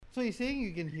So you're saying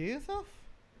you can hear yourself?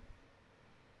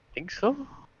 Think so?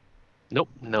 Nope.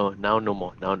 No. Now no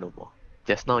more. Now no more.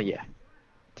 Just now, yeah.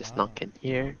 Just now Ah. can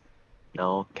hear.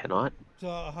 Now cannot. So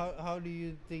how do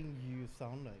you think you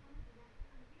sound like?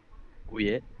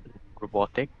 Weird.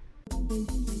 Robotic.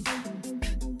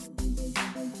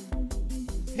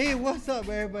 Hey, what's up,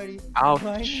 everybody? My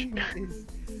Ouch. name is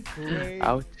Ray.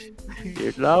 Ouch.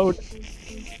 You're loud.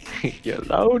 You're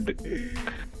loud.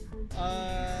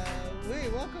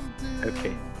 Wait, welcome Okay.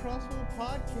 to Crossroad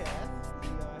Podcast. We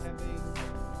are having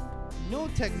no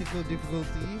technical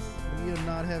difficulties. We are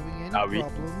not having any Are we?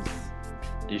 problems.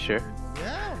 You sure?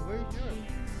 Yeah, I'm very sure.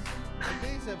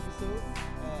 Today's episode,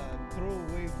 throw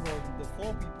away from the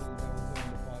 4 people that was on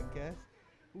the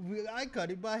podcast, I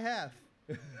cut it by half.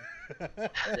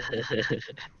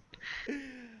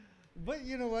 But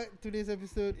you know what? Today's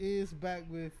episode is back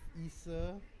with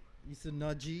Issa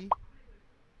Naji.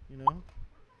 You know,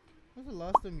 when's the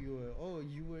last time you were? Oh,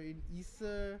 you were in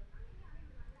Issa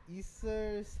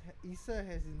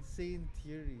has insane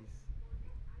theories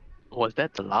Was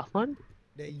that the last one?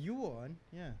 that you were on.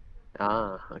 Yeah.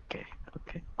 Ah, okay.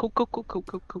 Okay. Cool, cool, cool, cool,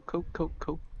 cool, cool, cool, cool,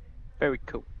 cool. Very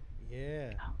cool.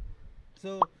 Yeah.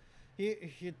 So here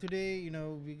today,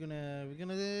 we're gonna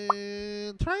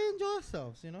try and enjoy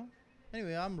ourselves.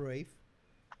 Anyway, I'm Rafe.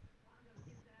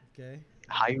 Okay.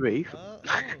 Hi, Rave.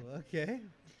 Okay.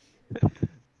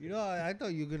 I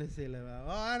thought you were gonna say like,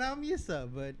 oh, and I'm Yisa,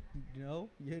 but no,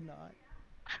 you're not.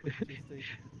 Interesting.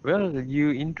 Well,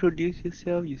 you introduce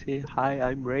yourself, you say, hi,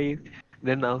 I'm Rave.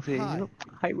 Then I'll say, Hi,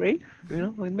 hi, Rave.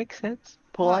 It makes sense. hi.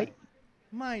 Polite.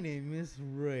 My name is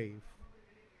Rave,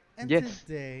 and Yes.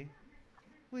 today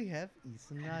we have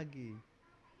Isanagi,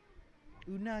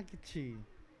 Unagichi,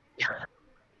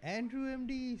 Andrew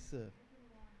MD Isa,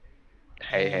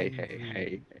 Hey, hey, hey, Andrew,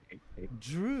 hey, hey, hey,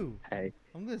 Drew. hey.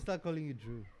 I'm gonna start calling you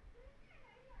Drew.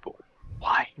 But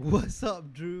why? What's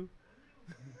up, Drew?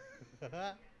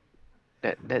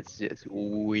 That's just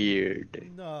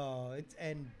weird. No, it's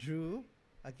Andrew.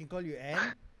 I can call you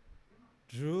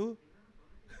Drew.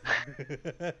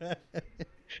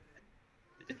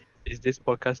 Is this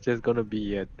podcast just gonna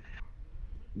be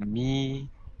me?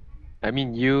 I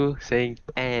mean, you saying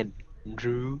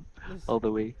Andrew Listen, all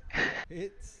the way?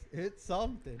 it's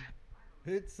something.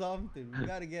 It's something. We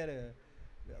gotta get a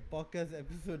podcast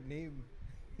episode name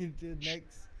into the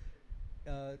next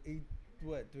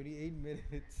 28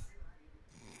 minutes.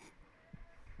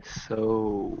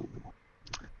 So,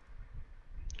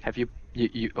 have you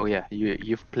oh yeah,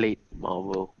 you've played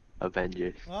Marvel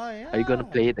Avengers. Oh Are you gonna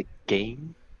yeah. play the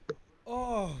game?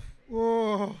 Oh,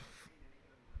 oh.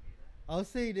 I'll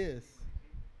say this.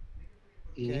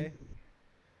 Mm-hmm. Okay.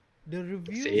 The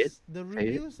Say it. reviews the Say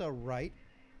it. reviews are right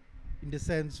in the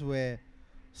sense where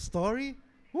story,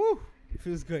 whoo,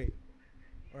 feels great.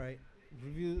 All right.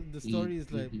 The story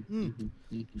is like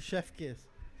Mm-hmm. chef kiss.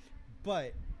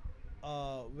 But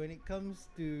when it comes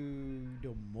to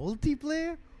the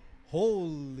multiplayer,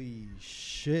 holy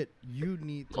shit, you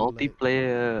need to like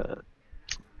Multiplayer.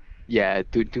 Yeah,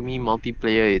 to me,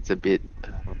 multiplayer it's a bit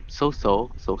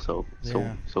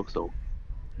yeah. so.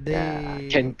 Yeah, They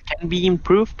can be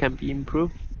improved, can be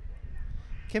improved.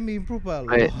 can be improved by a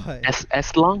But lot.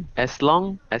 as long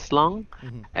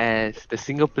Mhm, as the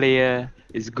single player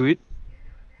is good,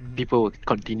 mhm. people will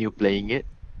continue playing it.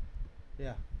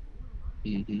 Yeah.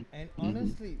 Mm-hmm. And Mm-hmm.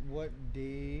 honestly, what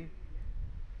they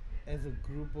as a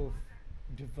group of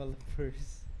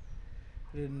developers,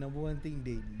 the number one thing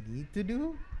they need to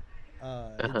do,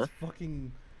 Uh-huh. it's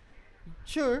fucking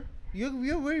sure.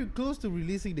 You're very close to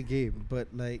releasing the game, but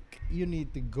like you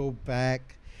need to go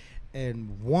back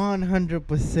and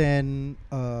 100%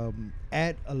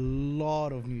 add a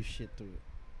lot of new shit to it.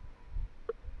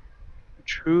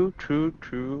 True, true,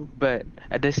 true. But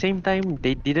at the same time,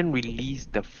 they didn't release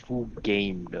the full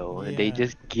game though. They Yeah,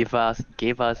 just gave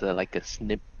us like a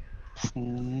snip,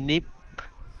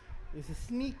 it's a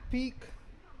sneak peek.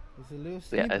 It's a little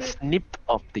yeah, a snippet. snip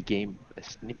of the game, a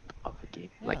snip of the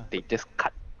game. Like Yeah, they just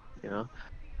cut, you know.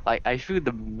 Like I feel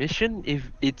the mission,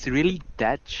 if it's really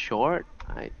that short,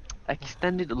 I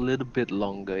extend it a little bit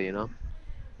longer.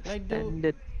 like the Extend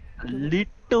it a the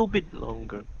little bit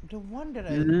longer, the one that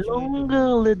I enjoyed the longer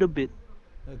a most. little bit,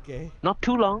 Okay, not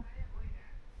too long,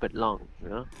 but long.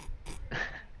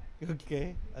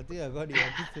 okay. I think I got the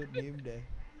episode name there.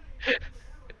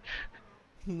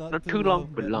 Not Not too too long,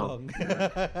 long, but but long. long.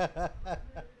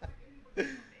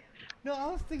 No, I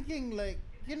was thinking like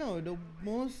the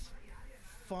most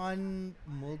fun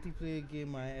multiplayer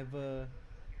game I ever.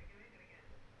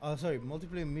 Oh, sorry,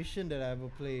 multiplayer mission that I ever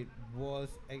played was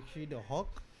actually the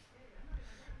Hulk.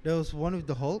 There was one with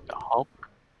the The Hulk. Hulk.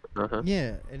 Uh-huh.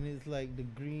 Yeah, and it's like the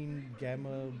green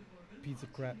gamma piece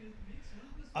of crap.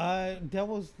 That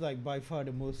was like by far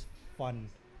the most fun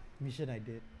mission I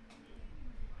did.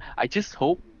 I just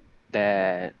hope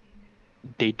that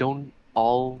they don't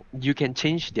all. You can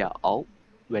change their alt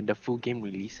when the full game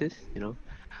releases.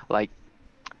 Like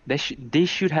they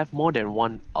should have more than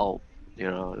one alt.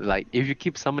 Like if you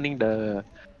keep summoning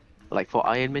like for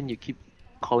Iron Man, you keep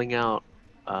calling out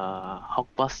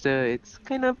Hulkbuster. It's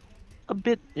kind of a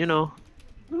bit, uh,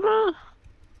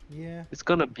 Yeah. it's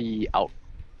gonna be out.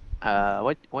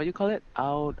 What do you call it?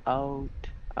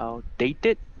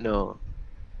 Outdated? No,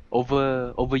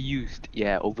 overused.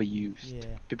 Yeah, overused.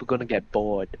 Yeah. People gonna get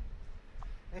bored.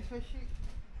 Especially,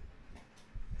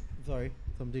 sorry,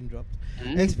 something dropped.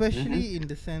 Mm-hmm. Especially in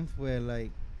the sense where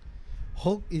like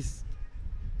Hulk is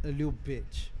a little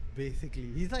bitch. Basically,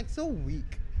 he's like so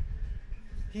weak.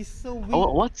 He's so weak.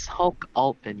 Oh, what's Hulk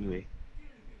alt anyway?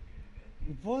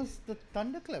 It was the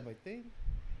Thunderclap, I think.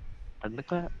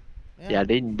 Thunderclap? Yeah.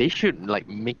 Yeah, they should like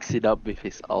mix it up with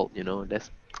his alt.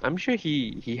 That's I'm sure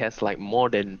he has like more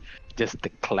than just the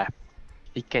clap.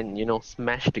 He can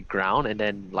smash the ground, and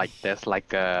then like there's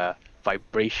like a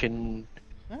vibration,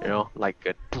 Yeah. like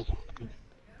a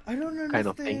I don't kind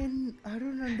of thing. understand. I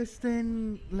don't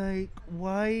understand. Like,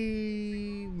 why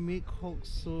make Hulk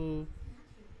so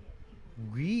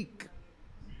weak?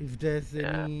 If there's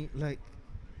Yeah. any like,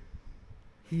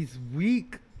 he's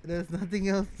weak. There's nothing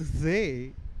else to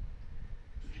say.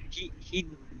 He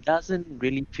doesn't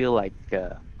really feel like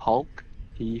Hulk.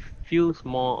 He feels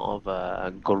more of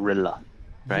a gorilla,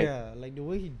 right? Yeah, like the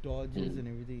way he dodges Mm. and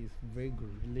everything is very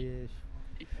gorilla-ish.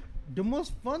 The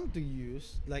most fun to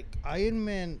use, like Iron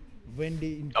Man, when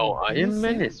they Oh, Iron introduce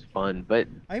Man him. is fun, but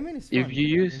Iron Man is if fun, you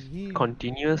use and he.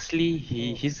 continuously,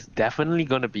 Oh, he's definitely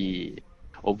gonna be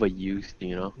overused.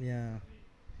 yeah.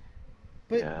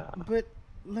 But Yeah. but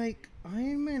like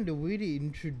Iron Man, the way they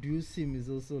introduce him is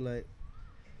also like,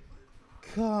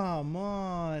 come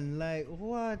on, like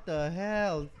what the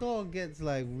hell? Thor gets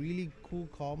like really cool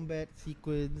combat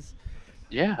sequence.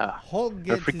 Yeah. Hulk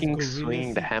Her gets his freaking gorilla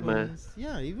swing, the hammer. sequence.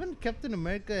 Yeah, even Captain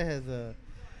America has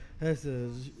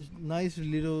a nice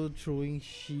little throwing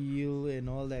shield and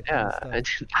all that kind of Yeah, stuff.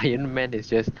 and Iron Man is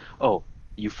just, oh,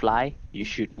 you fly, you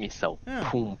shoot missile. Yeah,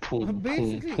 Boom, boom, boom,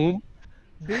 basically, boom.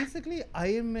 basically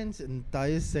Iron Man's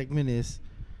entire segment is,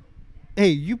 hey,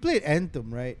 you played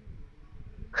Anthem, right?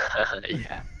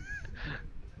 Yeah.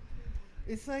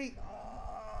 It's like,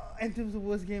 Anthem's the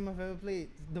worst game I've ever played.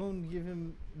 Don't give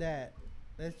him that.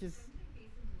 That's just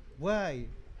why.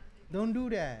 Don't do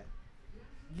that.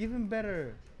 Give him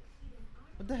better.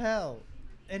 What the hell?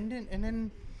 And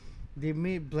then they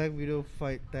made Black Widow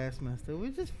fight Taskmaster,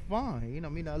 which is fine. I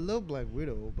mean, I love Black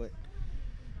Widow, but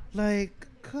like,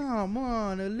 come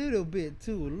on, a little bit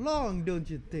too long, don't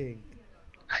you think?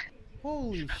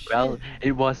 Holy Well, shit!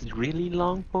 it was really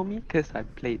long for me because I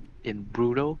played in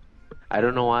Brutal. I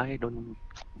don't know Yeah, why.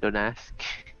 Don't ask.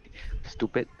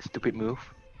 Stupid move.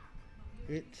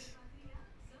 it's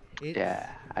it's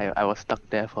Yeah, I was stuck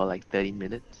there for like 30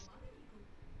 minutes.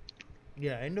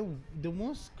 yeah, and the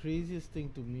most craziest thing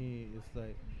to me is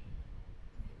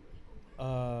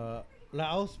uh like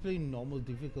I was playing normal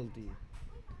difficulty,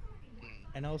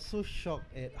 and I was so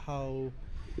shocked at how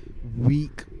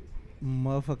weak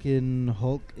motherfucking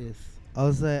Hulk is. I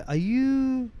was like, are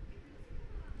you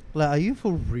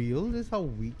for real? This is how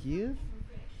weak he is?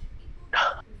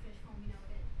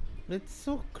 That's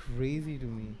so crazy to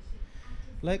me.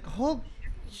 Like, Hulk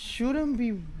shouldn't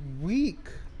be weak.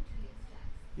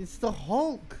 It's the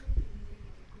Hulk.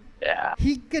 Yeah.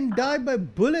 He can die by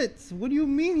bullets. What do you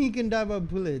mean he can die by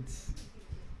bullets?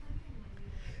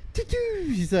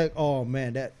 He's like, oh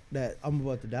man, that I'm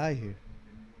about to die here.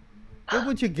 What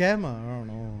about your Gamma? I don't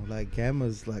know. Like,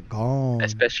 Gamma's like gone.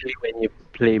 Especially when you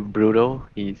play Brutal,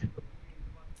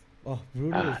 Oh,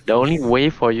 Brutal is the only just. way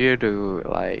for you to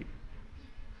like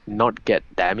not get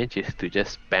damage is to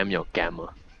just spam your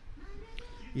gamma.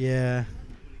 Yeah.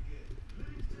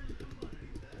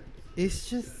 It's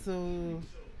just so.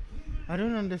 I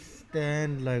don't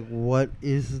understand, like, what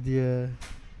is their.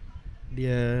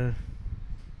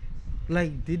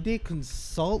 Like, did they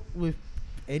consult with.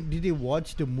 And did they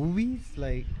watch the movies?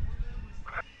 Like,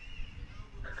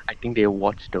 I think they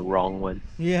watched the wrong one.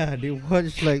 yeah, they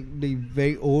watched, like, the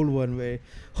very old one where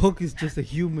Hulk is just a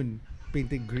human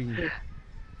painted green.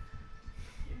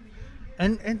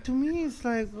 And to me it's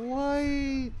like,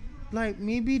 why, like,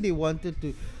 maybe they wanted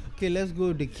to, okay, let's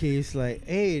go to the case like,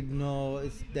 hey, no,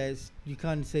 it's that's you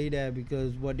can't say that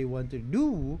because what they want to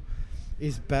do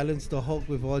is balance the Hulk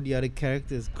with all the other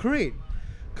characters. Great.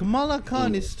 Kamala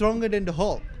Khan Mm. is stronger than the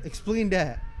Hulk. Explain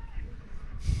that.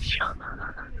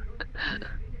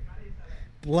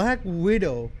 Black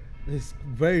Widow is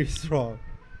very strong.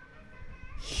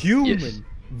 Yes. Human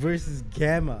versus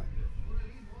Gamma.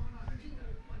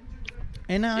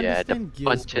 And I Yeah, the understand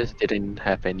Gear punches Score. didn't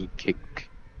have any kick.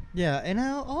 Yeah, and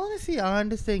I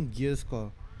understand Gear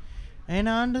Score. And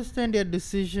I understand their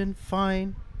decision,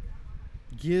 fine.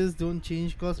 Gears don't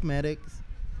change cosmetics.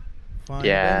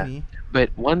 Fine by Yeah. me.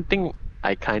 But one thing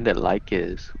I kinda like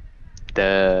is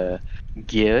the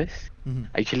gears Mhm.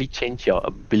 actually change your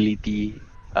ability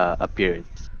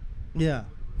appearance. Yeah.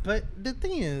 But the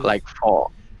thing is, Like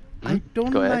for I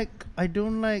go don't ahead. like I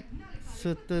don't like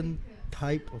certain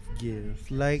type of gears.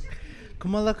 Like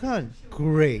Kamala Khan,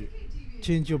 great.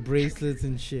 Change your bracelets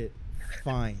and shit.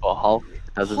 Fine. For Hulk,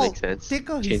 doesn't make Hulk, sense. take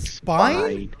out his Change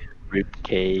spine, spine, rib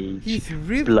cage, his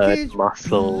rib blood, cage,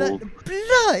 muscle.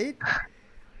 blood.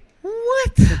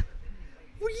 What?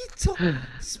 What are you talking?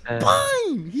 Uh,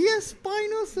 Spine. He has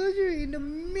spinal surgery in the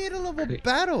middle of a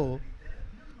battle.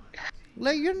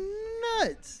 Like you're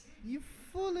nuts. You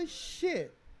full of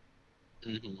shit.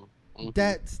 mhm, mhm.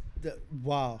 That's the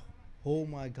wow. Oh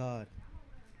my god.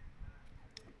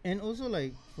 And also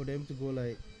like for them to go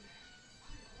like,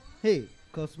 hey,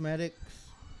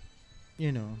 cosmetics,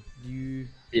 you know, you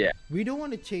Yeah. we don't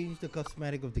want to change the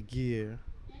cosmetic of the gear.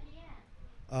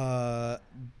 Uh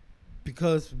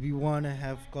because we want to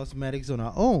have cosmetics on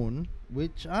our own,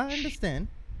 which I understand,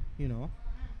 you know.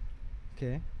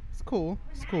 Okay. It's cool.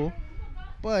 It's cool.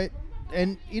 But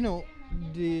and you know,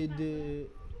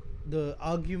 the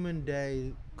argument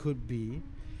there could be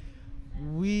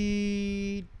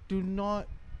we do not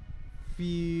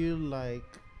feel like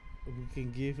we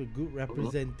can give a good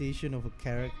Mhm. representation of a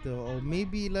character, or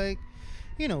maybe like,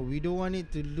 you know, we don't want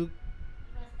it to look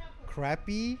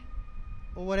crappy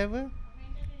or whatever.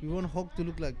 We want Hawk to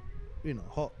look like, you know,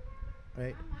 Hawk,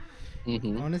 right?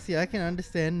 Mhm. Honestly, I can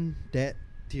understand that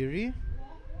theory,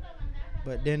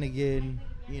 but then again,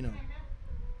 you know,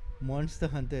 Monster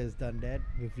Hunter has done that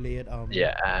with layered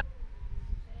armor, Yeah.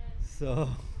 so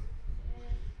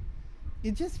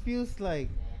it just feels like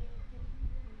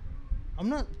I'm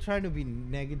not trying to be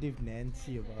negative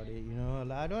Nancy about it, you know.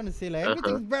 Like, I don't want to say like Uh-huh.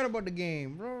 everything's bad about the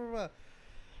game. Blah, blah, blah.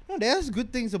 No, there's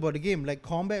good things about the game. Like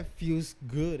combat feels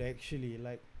good actually.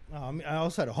 Like I mean,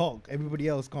 outside of Hawk, everybody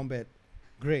else combat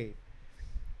great,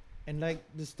 and like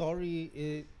the story,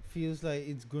 it feels like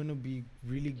it's gonna be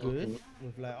really good. Mhm.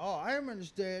 With like, oh, Iron Man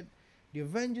is dead, the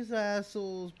Avengers are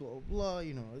assholes, blah blah.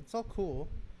 You know, it's all cool,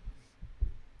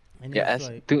 and Yeah, it's as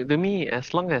like, to me,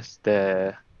 as long as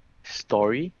the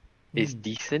story is mm,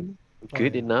 decent, oh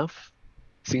good yeah, enough,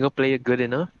 single player good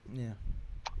enough, yeah,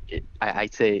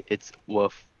 I'd say it's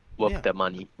worth yeah. the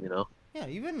money, you know. Yeah,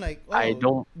 even like, I oh,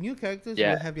 don't new characters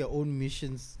will yeah, have their own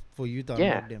missions for you to yeah,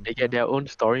 unlock them. they You get know, their own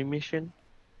story mission.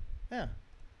 yeah,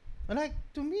 and like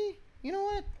to me, you know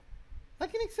what? I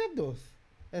can accept those.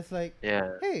 It's like,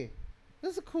 Yeah. hey,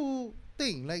 that's a cool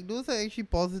thing. Like those are actually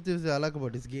positives that I like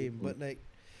about this game. Mhm. But like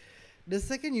the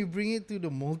second you bring it to the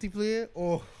multiplayer,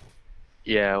 oh,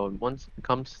 Yeah, once it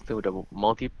comes to the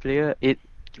multiplayer, it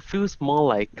feels more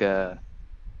like a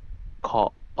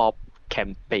co-op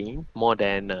campaign more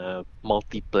than a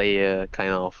multiplayer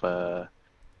kind of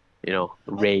I'll,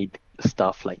 raid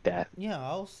stuff like that. yeah,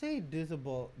 I'll say this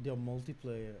about their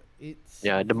multiplayer. It's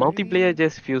Yeah, the multiplayer very,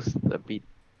 just feels a bit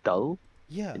dull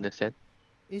yeah, in a sense.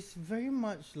 it's very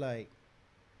much like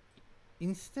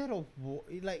instead of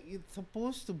like it's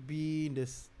supposed to be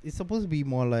this. It's supposed to be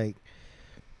more like,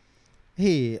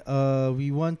 hey,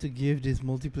 we want to give this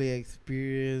multiplayer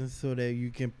experience so that you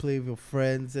can play with your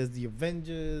friends as the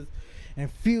Avengers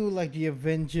and feel like the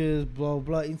Avengers, blah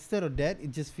blah. Instead of that,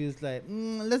 it just feels like,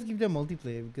 let's give them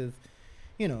multiplayer because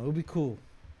you know it'll be cool.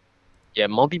 Yeah,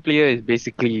 multiplayer is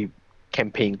basically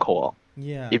campaign co-op.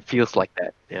 Yeah. It feels like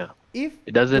that. Yeah. If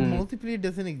It the doesn't. multiplayer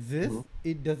doesn't exist, Mhm.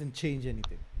 it doesn't change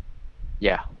anything.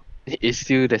 Yeah, it's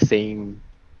still the same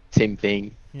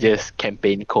thing, Yeah. just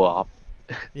campaign co-op.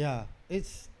 Yeah.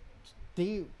 It's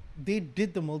they they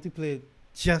did the multiplayer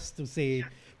just to say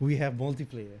we have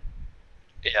multiplayer.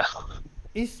 Yeah.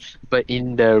 It's But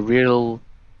in the real,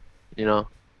 you know,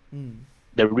 mm,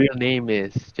 the real name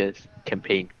is just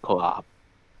campaign co-op.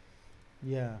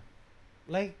 yeah.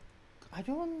 Like I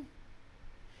don't,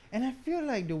 and I feel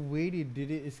like the way they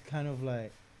did it is kind of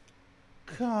like,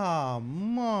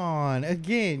 come on,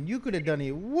 again, you could have done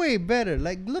it way better.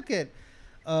 Like look at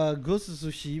Ghost of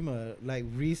Tsushima. Like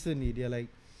recently, they're like,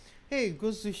 hey,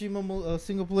 Ghost of Tsushima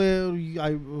single player.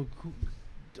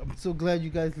 I'm so glad you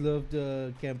guys love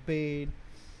the campaign.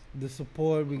 The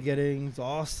support we're getting is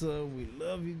awesome. We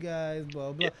love you guys.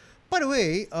 Blah Yeah. blah. By the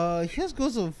way, here's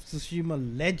Ghost of Tsushima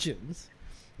Legends.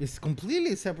 It's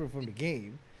completely separate from the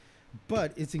game,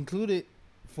 but it's included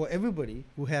for everybody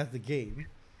who has the game,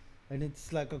 and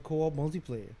it's like a co-op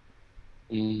multiplayer.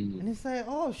 And Mm. it's like,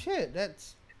 oh shit,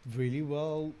 that's really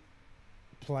well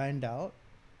planned out.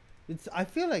 It's I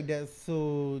feel like that's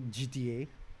so GTA,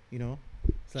 you know.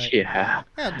 It's like, Yeah.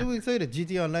 yeah, 2 weeks later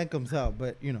GTA Online comes out,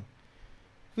 but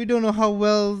we don't know how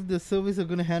well the service are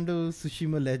gonna handle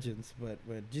Tsushima Legends. But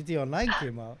when GTA Online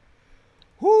came out,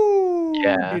 whoo,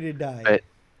 Yeah. did it die? But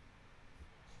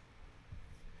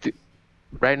th-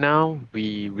 right now,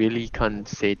 we really can't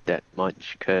say that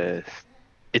much because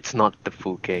it's not the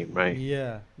full game, right?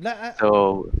 Yeah, like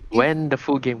So if when the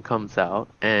full game comes out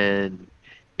and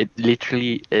it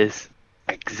literally is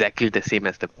exactly the same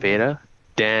as the oh beta,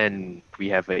 then we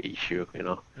have an issue,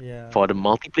 yeah, for the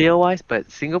multiplayer wise.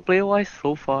 But single player wise,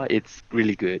 so far it's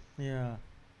really good. yeah.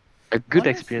 A good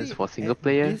experience Honestly, for single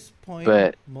at player, this point,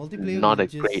 but multiplayer not was a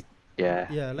just great, yeah,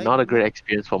 yeah, not a great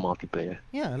experience for multiplayer.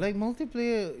 like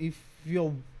multiplayer. If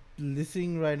you're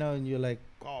listening right now and you're like,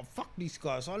 oh fuck these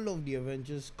guys, I love the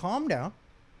Avengers. Calm down.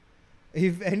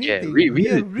 If Yeah, anything, we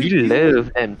are we reviewing.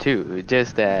 love them too.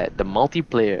 Just that the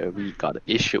multiplayer, we got an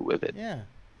issue with it. Yeah,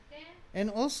 and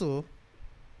also,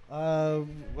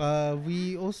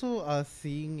 we also are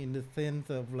seeing in the sense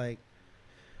of like,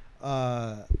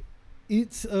 uh,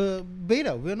 it's a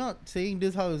beta. We're not saying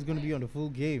this how it's gonna be on the full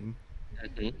game.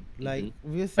 Hmm. Like Hmm.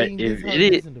 we're But saying this how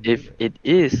it is in the if beta. it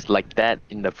is like that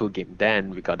in the full game,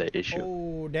 then we got an issue.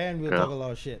 Oh, then we'll You talk know? a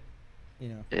lot of shit. You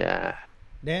know. Yeah.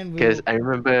 Then Because we'll, I yeah,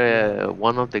 remember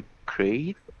one of the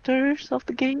creators of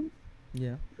the game,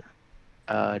 yeah.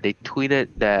 they tweeted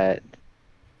that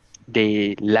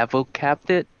they level capped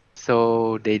it,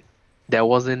 so there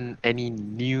wasn't any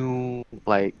new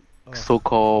like Oh,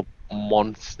 so-called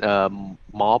mobs,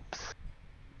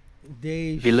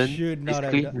 they villains. should not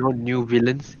have Basically, done. no new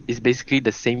villains. It's basically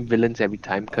the same villains every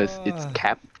time because it's Uh,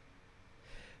 capped.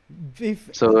 if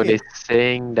So they're okay,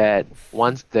 saying that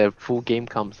once the full game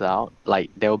comes out, like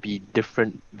there will be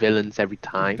different villains every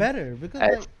time better because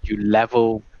as like your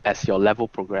level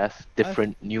progress, I've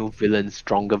different new villains,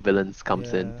 stronger villains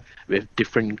comes in yeah, with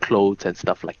different clothes and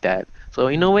stuff like that. So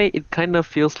in a yeah, way, it kind of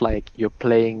feels like you're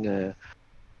playing a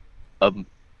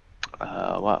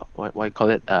what you call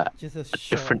it, just a a short,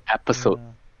 different episode,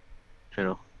 yeah, you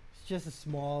know? it's just a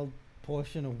small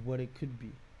portion of what it could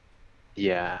be.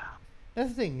 Yeah. That's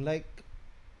the thing. Like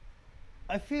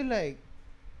I feel like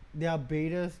there are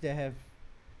betas that have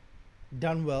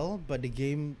done well, but the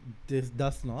game this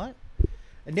does not.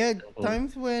 And there are Mhm.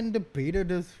 times when the beta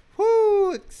does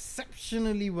whoo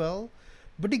exceptionally well,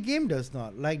 but the game does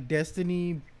not. Like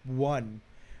Destiny 1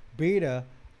 beta,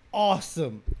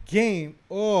 awesome game.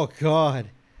 Oh god.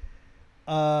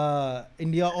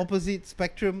 In the opposite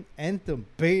spectrum, Anthem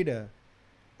beta.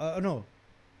 No,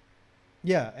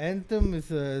 yeah, Anthem is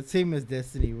same as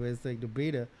Destiny, where it's like the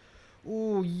beta.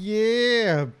 Oh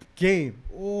yeah, game.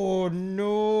 Oh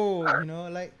no,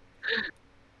 like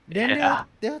then Yeah.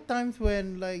 there are times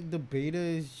when like the beta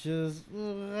is just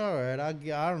all right. I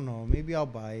don't know. Maybe I'll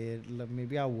buy it. Like,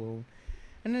 maybe I won't.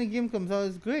 And then the game comes out.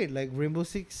 It's great. Like Rainbow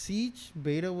Six Siege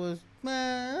beta was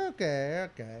okay,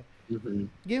 okay. Hmm.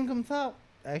 Game comes out.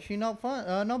 Actually, not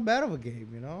fun. Not bad of a game.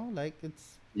 Like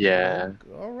it's Yeah.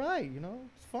 all right.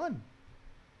 It's fun.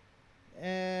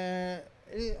 And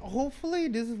hopefully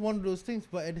this is one of those things.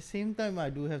 But at the same time, I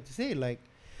do have to say like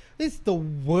it's the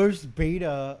worst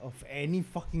beta of any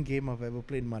fucking game I've ever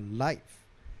played in my life.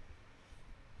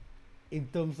 In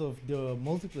terms of the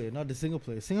multiplayer, not the single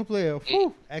player. Single player,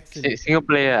 whew, excellent. Single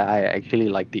player, I actually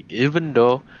liked it, even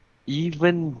though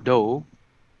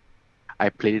I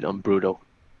played it on Brutal.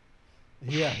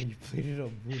 Yeah, you played it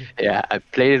on brutal. Yeah, I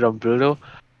played it on Brutal.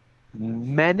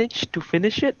 Managed to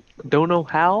finish it. Don't know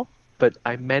how, but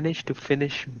I managed to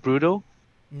finish Brutal.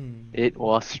 Mm. It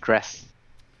was stress.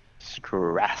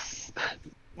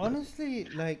 Honestly,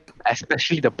 like,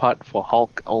 Especially the part for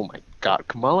Hulk. Oh my God,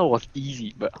 Kamala was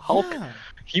easy, but Hulk, yeah,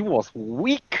 he was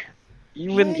weak.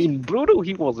 Even like, in Brutal,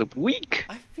 he was weak.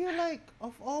 I feel like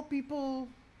of all people,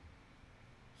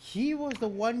 he was the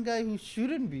one guy who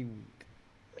shouldn't be weak.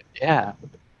 Yeah,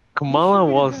 He should Kamala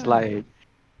be the was guy.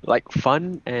 like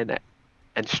fun and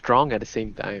strong at the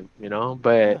same time,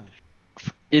 But Yeah,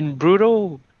 in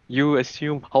Brutal, you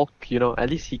assume Hulk, at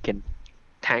least he can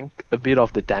tank a bit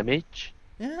of the damage.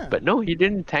 yeah. But no, he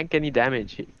didn't tank any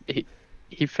damage.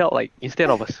 He felt like instead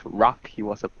of a rock, he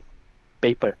was a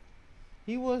paper.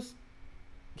 He was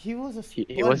he was a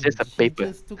He was just a sponge. He paper.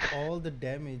 just took all the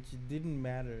damage. It didn't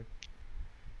matter.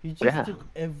 He just Yeah. took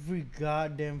every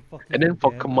goddamn And then fucking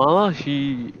for damage. Kamala,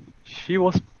 she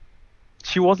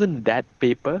wasn't that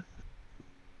paper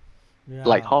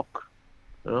like Yeah. Hulk.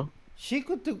 You know? She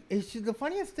could do. It's the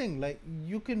funniest thing. Like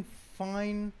you can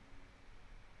find,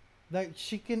 like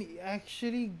she can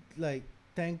actually like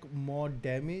tank more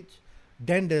damage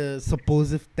than the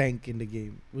supposed tank in the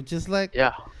game, which is like,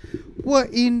 Yeah, what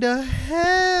in the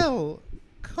hell?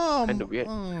 kind Come of weird.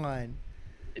 on,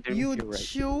 It didn't you feel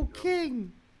right.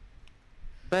 joking?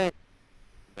 But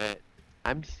but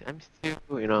I'm still,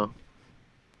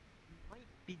 might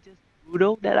be just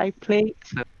Ludo that I played.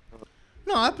 So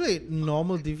No, I played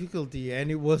normal difficulty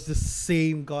and it was the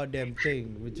same goddamn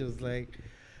thing, which was like,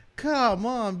 come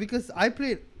on, because I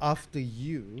played after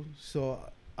you, so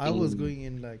I was mm, going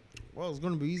in like, well, it's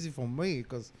gonna be easy for me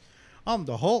because I'm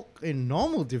the Hulk in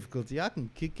normal difficulty. I can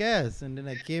kick ass, and then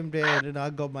I came there and then I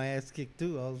got my ass kicked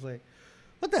too. I was like,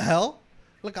 what the hell?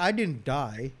 Like I didn't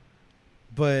die,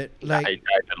 but I like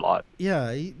died a lot.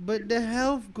 yeah, but the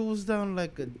health goes down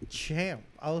like a champ.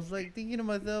 I was like thinking to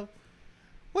myself,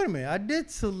 wait a minute, I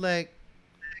did select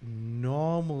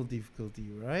normal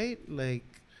difficulty, right?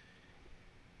 Like,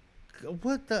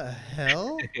 what the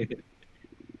hell?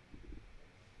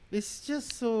 It's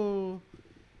just so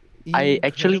I actually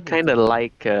incredible to kind of me.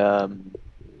 like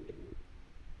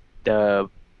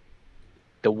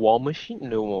the War Machine.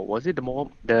 No, was it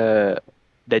the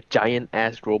giant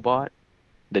ass robot,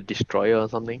 the Destroyer or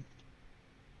something?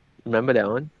 Remember that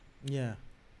one? Yeah.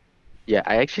 Yeah,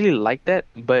 I actually like that,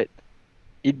 but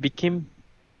it became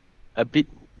a bit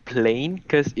plain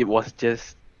because it was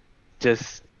just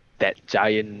that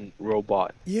giant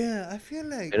robot. Yeah, I feel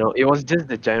like It was just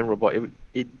the giant robot.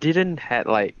 It didn't had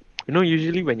like,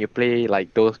 usually when you play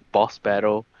like those boss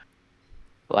battle,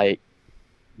 like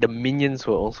the minions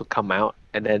will also come out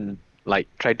and then like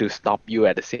try to stop you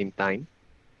at the same time.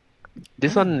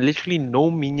 This yeah. one literally no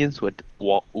minions were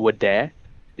there.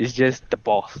 It's just the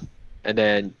boss, and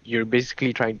then you're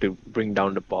basically trying to bring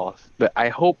down the boss. But I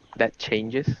hope that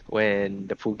changes when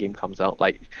the full game comes out.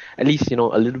 Like at least a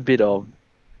little bit of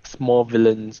small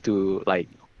villains to like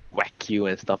whack you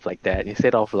and stuff like that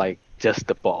instead of like just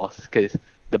the boss, because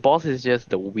the boss is just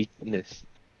the weakness.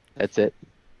 That's it.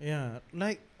 Yeah,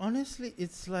 like honestly,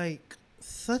 it's like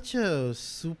such a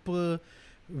super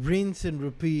rinse and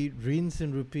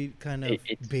repeat kind of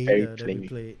It's very beta that we plain.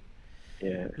 played.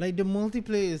 Yeah. Like the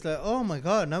multiplayer is like, oh my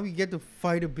god, now we get to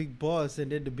fight a big boss,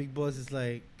 and then the big boss is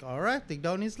like, all right, take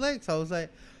down his legs. I was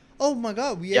like, oh my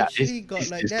god, we Yeah, it's, actually got it's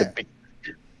like just the that. big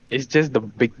it's just the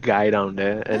big guy down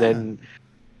there, and Yeah, then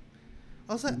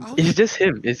I was like, I it's was just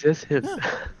him. It's just him. yeah,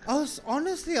 I was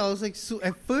honestly, I was like,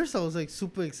 at first I was like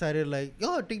super excited, like,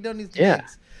 yo, take down his Yeah,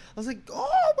 legs. I was like,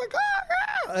 oh my god,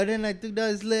 yeah. And then I took down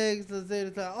his legs.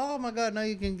 It's like, oh my god, now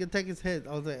you can attack his head.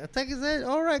 I was like, attack his head.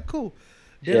 All right, cool.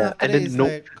 Then yeah, after and that, then it's no,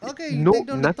 like, okay, you no, take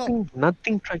down the top.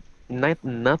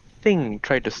 nothing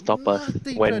tried to stop us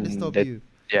Nothing tried to when stop you.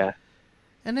 yeah.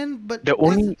 And then, but The that's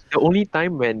only the only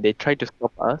time when they tried to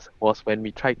stop us was when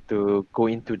we tried to go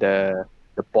into the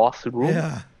boss room,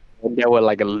 yeah, and there were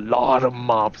like a lot of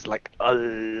mobs, like a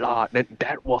lot, and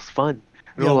that was fun.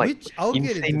 yeah. Like Which I'll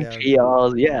get into insane that also.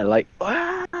 chaos. Yeah, like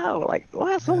wow, like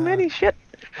wow, so Yeah, many shit.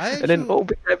 I And then actually, oh,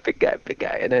 big guy, big guy, big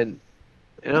guy, and then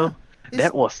you yeah, know it's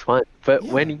that was fun. But when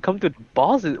yeah. it come to the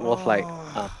boss, it was like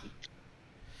Oh,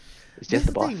 it's just that's the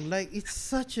the boss. thing. Like, it's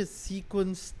such a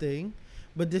sequence thing,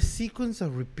 but the sequence are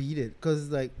repeated. Cause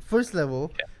like first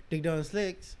level, Yeah, take down his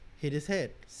legs, hit his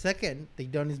head. Second,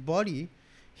 take down his body,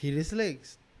 hit his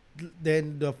legs.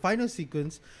 Then the final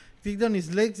sequence, take down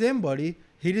his legs and body,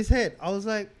 hit his head. I was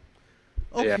like,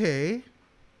 yeah, okay,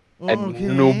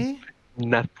 and no, okay.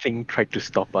 nothing tried to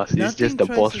stop us. It's just Nothing the tries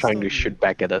boss to trying to stop you. shoot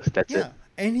back at us. That's it. Yeah,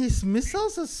 and his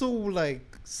missiles are so like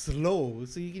slow,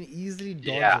 so you can easily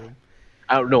dodge Yeah. them.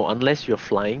 I don't know. Unless you're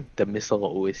flying, the missile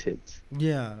always hits.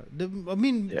 Yeah, I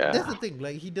mean that's the Yeah. thing.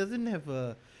 Like he doesn't have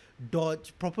a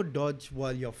proper dodge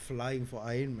while you're flying for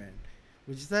Iron Man,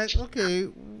 which is like okay,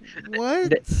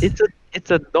 what?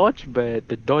 It's a dodge, but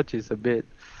the dodge is a bit.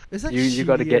 It's like You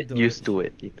gotta shittier get used dodge. to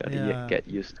it. You gotta Yeah, get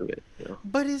used to it.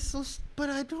 but it's so. But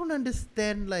I don't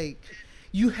understand. Like,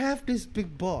 you have this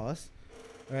big boss,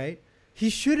 right? He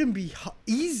shouldn't be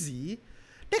easy.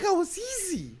 That guy was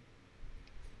easy.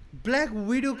 Black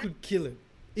Widow could kill him.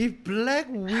 If Black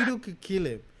Widow could kill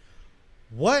him,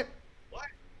 what?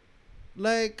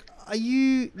 Like, are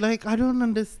you like? I don't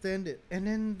understand it. And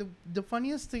then the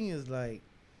funniest thing is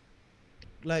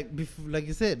like before, like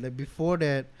you said, like before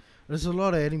that, there's a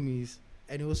lot of enemies,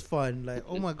 and it was fun. Like,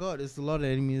 oh my god, there's a lot of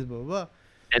enemies, blah blah. Blah.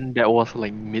 And that was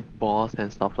like mid boss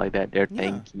and stuff like that. They're Yeah,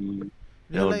 tanky.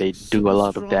 they're They like do a super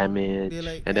lot of strong. They're damage,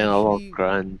 like and then a lot of actually,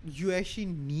 grunt. you actually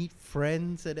need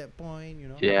friends at that point.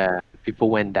 Yeah, people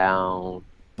went down.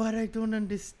 But I don't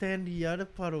understand the other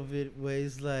part of it, where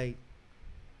it's like,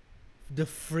 the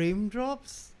frame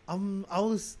drops. I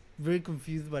was very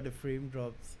confused by the frame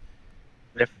drops.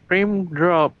 The frame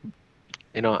drop,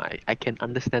 I can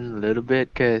understand a little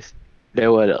bit because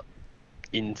there were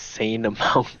insane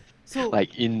amount, So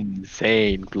like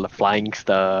insane flying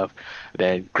stuff,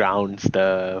 then ground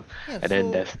stuff, yeah, and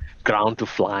then so there's ground to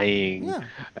flying, yeah,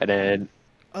 and then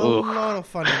a ugh, lot of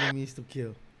fun enemies to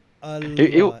kill. A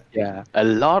it lot. yeah, a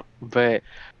lot, but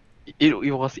it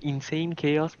was insane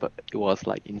chaos, but it was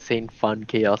like insane fun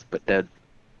chaos, but the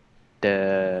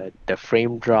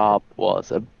frame drop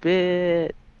was a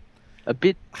bit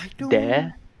I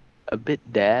don't.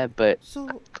 there, but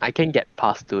So I can get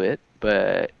past to it.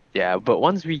 But yeah, but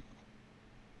once we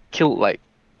killed like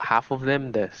half of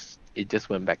them, it just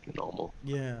went back to normal.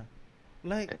 yeah,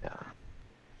 like Yeah.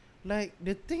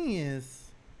 the thing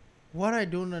is, what I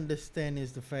don't understand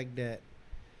is the fact that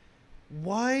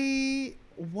why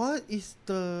what is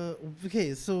the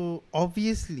okay, so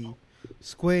obviously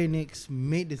Square Enix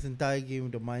made this entire game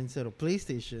with the mindset of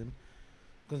PlayStation,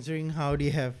 considering how they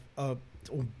have a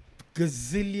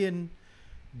gazillion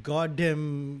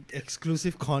goddamn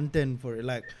exclusive content for it.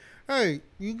 Like, hey,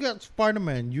 you get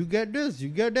Spider-Man, you get this, you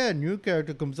get that, new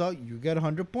character comes out, you get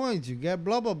 100 points, you get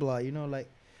blah blah blah,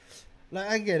 like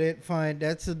I get it, fine.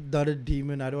 That's another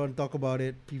demon. I don't want to talk about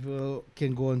it. People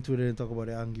can go on Twitter and talk about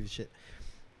it. I don't give a shit.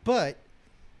 But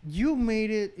you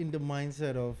made it in the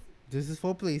mindset of this is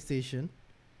for PlayStation,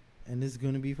 and it's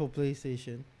gonna be for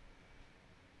PlayStation.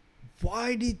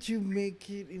 Why did you make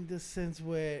it in the sense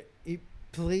where it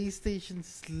PlayStation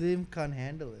Slim can't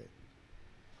handle it?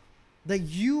 Like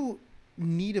you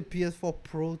need a PS4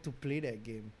 Pro to play that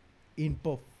game in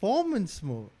performance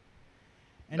mode,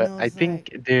 and But I I was like,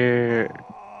 think they're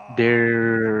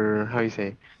how you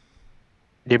say,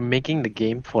 they're making the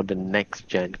game for the next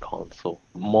gen console,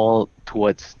 more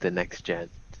towards the next gen.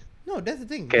 no, that's the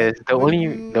thing. Because Like the when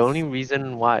only the you, only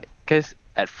reason why, because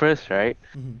at first, right,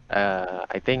 Mhm.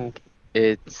 I think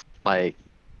it's like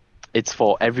it's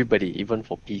for everybody, even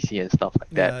for PC and stuff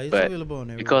like that. Yeah, it's But available on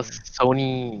because everywhere.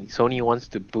 Sony wants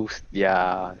to boost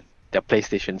their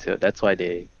PlayStation sale, that's why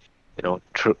they,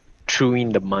 threw in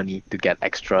the money to get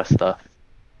extra stuff.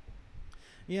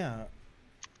 Yeah,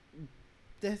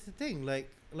 that's the thing. Like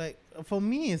for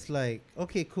me, it's like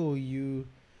okay, cool. You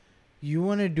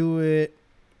want to do it.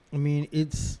 I mean,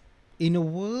 it's in a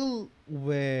world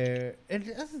where, and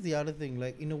that's the other thing.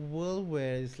 Like in a world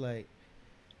where it's like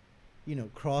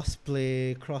cross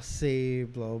play, cross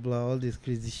save, blah blah, all this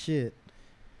crazy shit.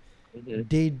 Mhm.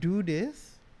 They do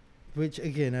this, which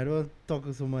again I don't want to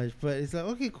talk so much, but it's like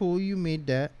okay, cool. You made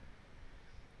that.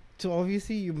 So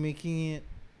obviously you're making it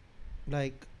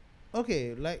like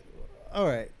okay, like all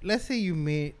right. Let's say you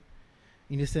made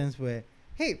in a sense where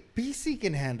hey, PC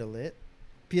can handle it,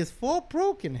 PS4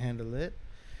 Pro can handle it,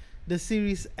 the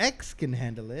Series X can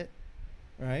handle it,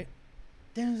 right?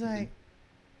 Then it's Mhm. like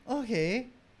okay,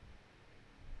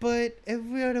 but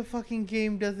every other fucking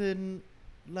game doesn't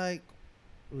like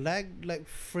lag, like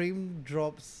frame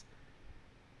drops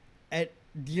at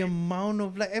the amount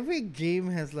of, like, every game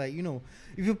has, like,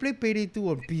 if you play Payday 2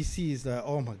 on PC, it's like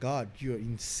oh my god, you're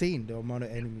insane the amount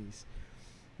of enemies.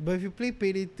 But if you play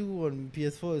Payday 2 on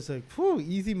PS4, it's like whew,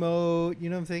 easy mode, you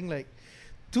know what I'm saying? Like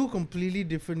two completely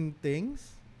different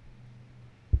things.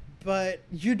 But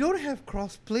you don't have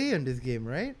cross play in this game,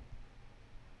 right?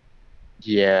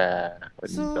 Yeah,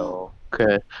 So no.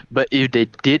 But if they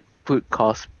did put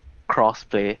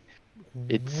crossplay,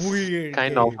 it's weird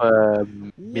kind of game. a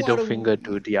What middle a finger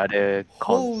to the other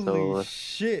holy consoles.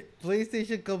 shit!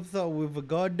 PlayStation comes out with a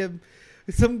goddamn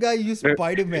some guy use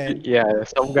Spider Man. Yeah,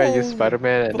 some guy used Holy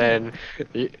Spider-Man, and fuck! then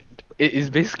it, it is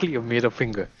basically a middle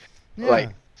finger. Yeah.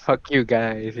 Like, fuck you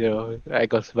guys, I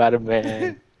got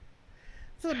Spider-Man.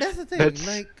 So that's the thing. That's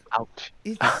Like, ouch.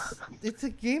 it's a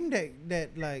game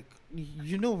that like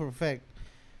for a fact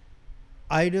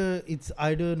either it's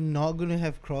either not gonna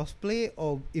have crossplay,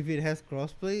 or if it has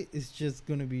crossplay, it's just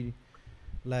gonna be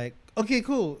like okay,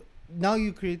 cool. Now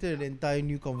you created an entire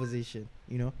new conversation.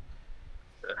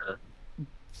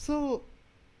 So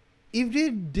if they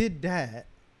did that,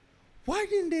 why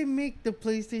didn't they make the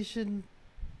PlayStation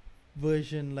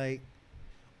version like,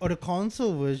 or the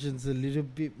console versions a little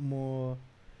bit more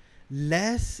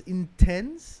less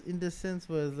intense, in the sense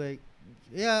where it's like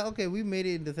yeah, okay, we made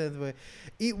it in the sense where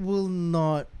it will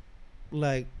not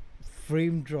like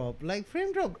frame drop,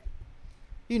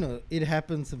 it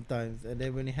happens sometimes, and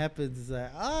then when it happens it's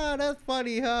like that's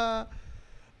funny, huh?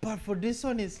 But for this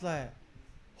one it's like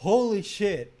holy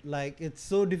shit, like it's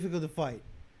so difficult to fight,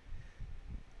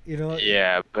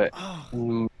 Yeah, but ah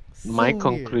mm, so my weird.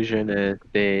 conclusion is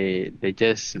they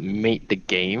just made the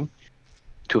game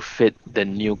to fit the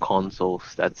new consoles.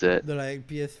 That's it. The like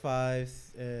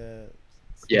PS5s, Yeah,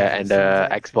 was it and Series the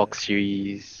X? Xbox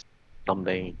Series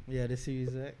something. Yeah, the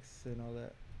Series X and all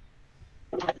that.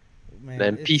 Man,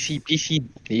 Then it's PC.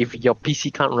 If your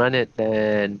PC can't run it,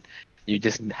 then you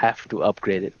just have to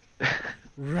upgrade it.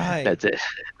 right, That's it.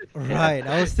 Yeah, right.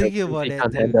 I was your thinking about PC that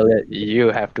can't too. handle it. You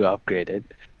have to upgrade it.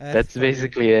 That's That's funny.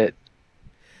 basically it.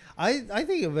 I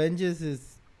think Avengers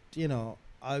is,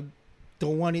 I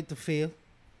don't want it to fail.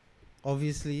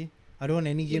 Obviously, I don't want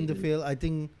any game to Mhm. fail. I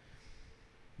think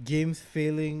games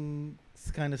failing is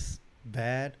kind of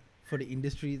bad for the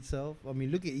industry itself. I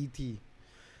mean, look at ET.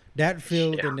 That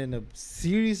failed, Yeah, and then a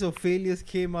series of failures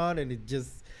came out, and it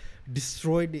just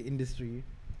destroyed the industry.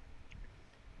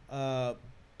 Uh,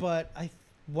 but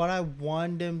what I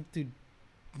want them to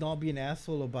not be an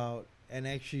asshole about and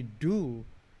actually do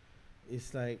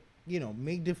is like,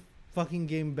 make the fucking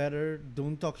game better.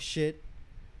 Don't talk shit.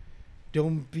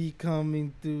 Don't become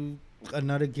into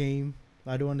another game.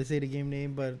 I don't want to say the game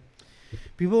name, but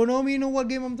people who know me know what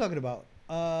game I'm talking about.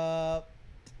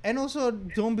 And also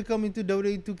don't become into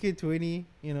WWE 2K20.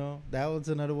 That was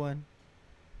another one.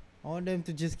 I want them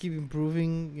to just keep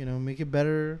improving. Make it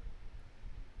better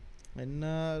and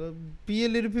be a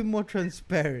little bit more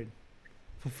transparent.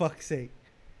 For fuck's sake,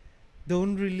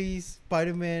 don't release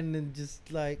Spider-Man and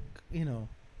just like you know.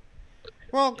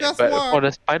 Well, yeah. guess But for what?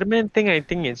 the Spider-Man thing, I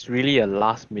think it's really a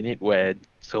last minute where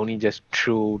Sony just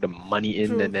threw the money in,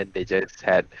 True, and then they just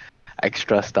had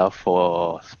extra stuff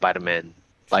for Spider-Man.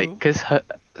 Like, true. cause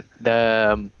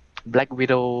the Black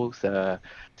Widow's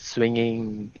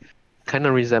swinging kind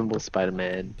of resembles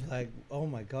Spider-Man. Oh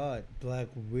my God, Black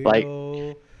Like,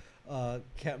 Widow,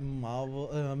 Captain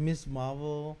Marvel, Miss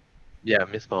Marvel. yeah,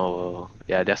 Miss Marvel.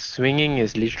 Yeah, their swinging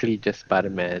is literally just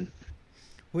Spider-Man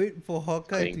Wait for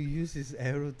Hawkeye to swing. use his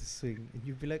arrow to swing, and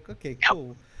you'd be like, okay, Yep,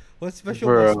 cool. What's special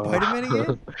about bro. Spider-Man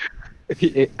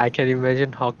again? I can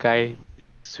imagine Hawkeye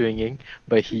swinging,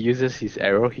 but he uses his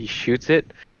arrow. He shoots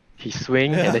it, he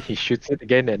swing, and Yeah, then he shoots it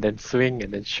again, and then swing,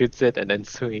 and then shoots it, and then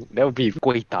swing. That would be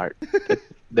Kuei Tart.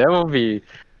 That would be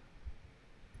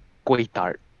Kuei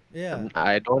Tart. yeah.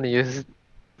 I don't want to use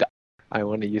the. I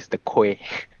want to use the Kuei.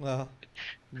 Well,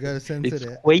 you gotta censor It's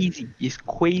that. crazy. It's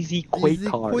crazy Kuei Is it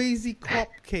Tart. crazy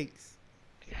cupcakes?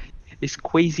 It's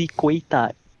crazy Kuei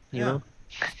Tart. You Yeah, know,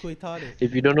 it's coitada.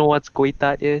 if you don't know what Kuei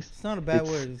Tart is, It's not a bad it's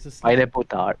word. It's a snack. pineapple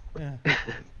tart. Yeah.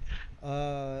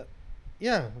 Uh,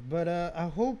 yeah. But I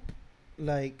hope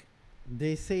like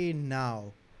they say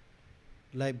now,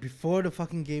 like before the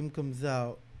fucking game comes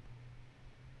out,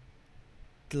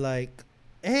 like,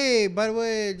 hey, by the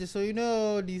way, just so you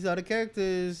know, these are the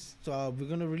characters. So we're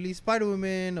gonna release Spider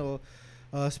Woman or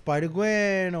Spider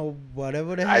Gwen or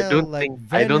whatever the hell, like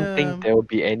I don't think Venom. there will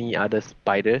be any other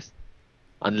spiders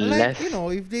Like unless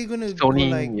if they're gonna go like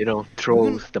Sony, we're gonna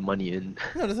throws the money in.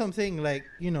 no, that's what I'm saying. Like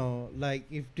like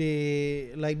if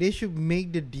they should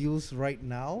make the deals right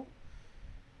now.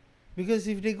 Because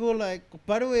if they go like,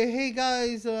 by the way, hey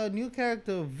guys, new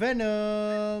character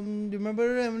Venom. Remember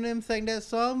Eminem sang that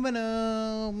song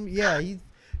Venom? Yeah,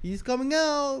 he's coming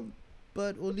out,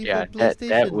 but only for Yeah, that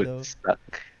PlayStation would though. suck.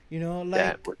 That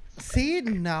Like would say it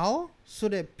now so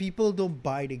that people don't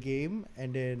buy the game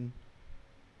and then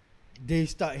they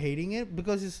start hating it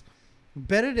because it's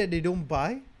better that they don't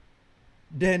buy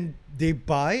than they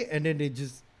buy and then they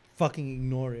just fucking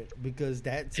ignore it because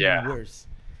that's even yeah. worse.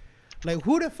 Like,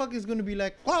 who the fuck is gonna be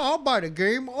like, oh, I'll buy the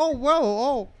game. Oh, well,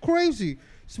 oh, crazy.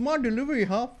 Smart delivery,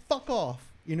 huh? Fuck off.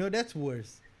 That's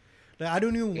worse. Like, I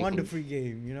don't even want the Mhm. free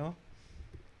game.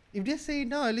 If they say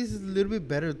no, at least it's a little bit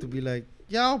better to be like,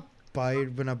 yeah, I'll buy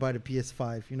it when I buy the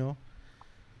PS5.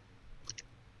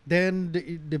 Then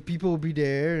the people will be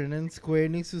there, and then Square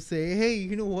Enix will say, hey,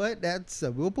 you know what?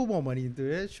 We'll put more money into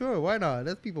it. Sure, why not?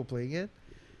 There's people playing it.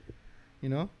 You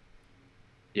know?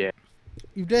 Yeah.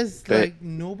 If there's But like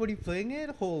nobody playing it,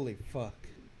 holy fuck.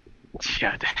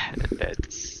 yeah,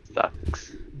 that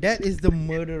sucks. That is the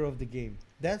murder of the game.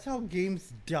 That's how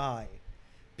games die.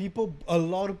 A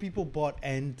lot of people bought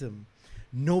Anthem.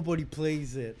 Nobody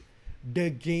plays it. The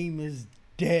game is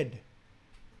dead.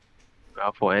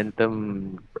 For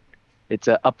Anthem, it's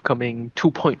a upcoming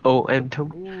 2.0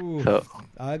 Anthem. Ooh, So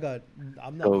I'm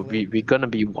not so we're playing gonna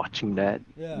be watching that. it.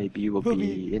 Yeah, Maybe we'll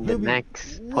be in the we'll be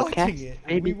next watching podcast. it.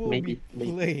 We Maybe, won't be maybe,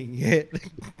 maybe, playing it.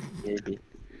 maybe.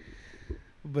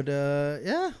 But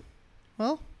yeah.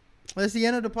 Well, that's the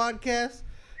end of the podcast.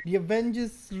 The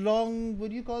Avengers long. What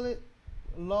do you call it?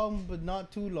 Long but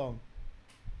not too long.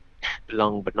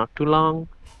 Long but not too long.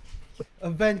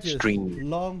 Avengers Stream.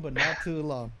 long but not too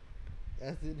long.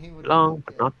 That's the name of the Long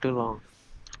but podcast. not too long.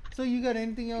 So you got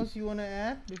anything else you want to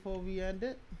add before we end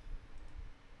it?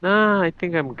 Nah, I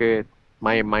think I'm good.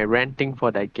 My ranting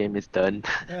for that game is done.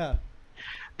 Yeah.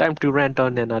 Time to rant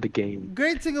on another game.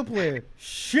 Great single player.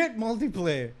 Shit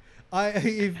multiplayer.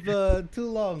 If too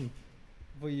long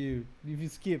for you. If you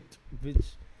skipped, which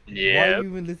why Yeah. you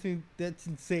even listening? That's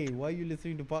insane. Why are you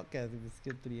listening to podcast if you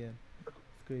skip to the end?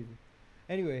 It's crazy.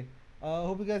 Anyway,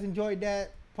 hope you guys enjoyed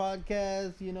that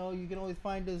podcast. You know, you can always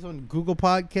find us on Google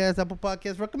Podcasts, Apple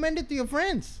Podcasts. Recommend it to your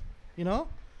friends. You know,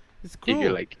 it's If you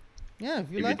cool. like, Yeah,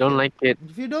 if you if you like don't it. like it,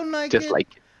 If you don't like just it, like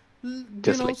it. you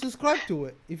Just know, like it. subscribe to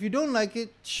it. If you don't like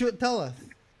it, should tell us.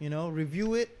 You know,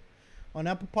 review it on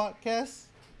Apple Podcasts.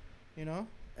 You know,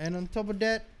 and on top of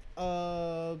that,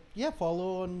 yeah,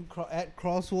 follow on at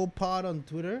Crosswell Pod on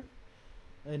Twitter,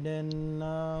 and then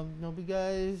hope you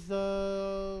guys, you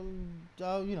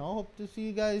know, hope to see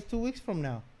you guys 2 weeks from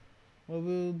now, where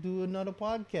we'll do another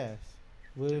podcast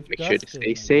with Make sure to Dustin.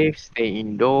 stay safe, stay Oh,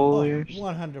 indoors.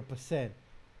 100%.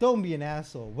 Don't be an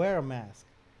asshole. Wear a mask.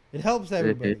 It helps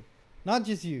everybody, not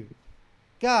just you.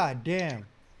 God damn.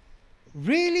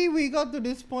 Really? We got to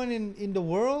this point in the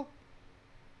world?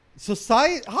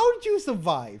 Society? How did you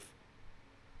survive?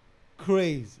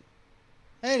 Crazy.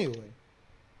 Anyway,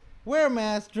 wear a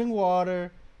mask, drink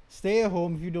water, stay at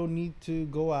home if you don't need to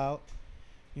go out.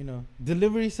 You know,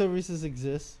 delivery services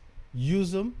exist.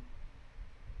 Use them.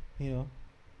 You know,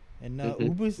 and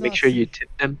Uber's Make not. sure you tip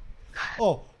them.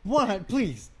 Oh, one,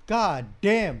 please. God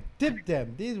damn. Tip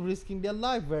them. They're risking their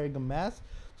life wearing a mask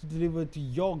to deliver to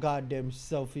your goddamn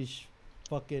selfish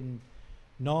fucking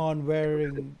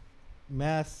non-wearing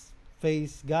mask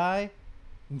face guy.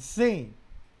 Insane.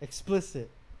 Explicit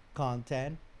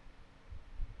content.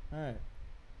 Alright.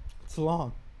 It's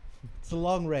long. It's a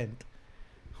long rant.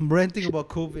 I'm ranting about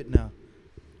COVID now.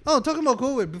 Oh, talking about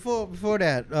COVID. Before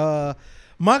that,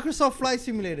 Microsoft Flight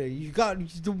Simulator. You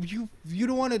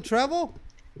don't want to travel?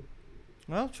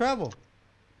 Well, travel.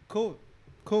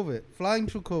 COVID. Flying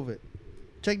through COVID.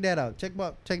 Check that out. Check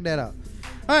that out.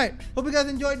 All right. Hope you guys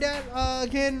enjoyed that.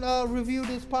 Again, review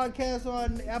this podcast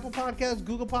on Apple Podcasts,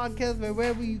 Google Podcasts,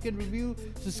 wherever you can review.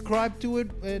 Subscribe to it,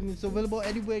 and it's available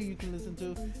anywhere you can listen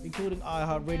to, including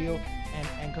iHeartRadio and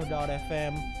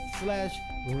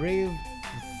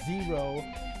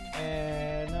Anchor.fm/Rave0.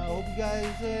 And I hope you guys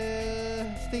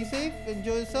stay safe,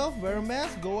 enjoy yourself, wear a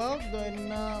mask, go out,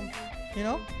 and you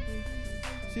know,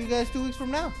 see you guys 2 weeks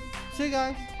from now. See you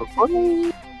guys.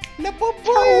 Bye-bye.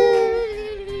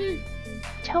 Bye.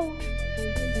 Ciao.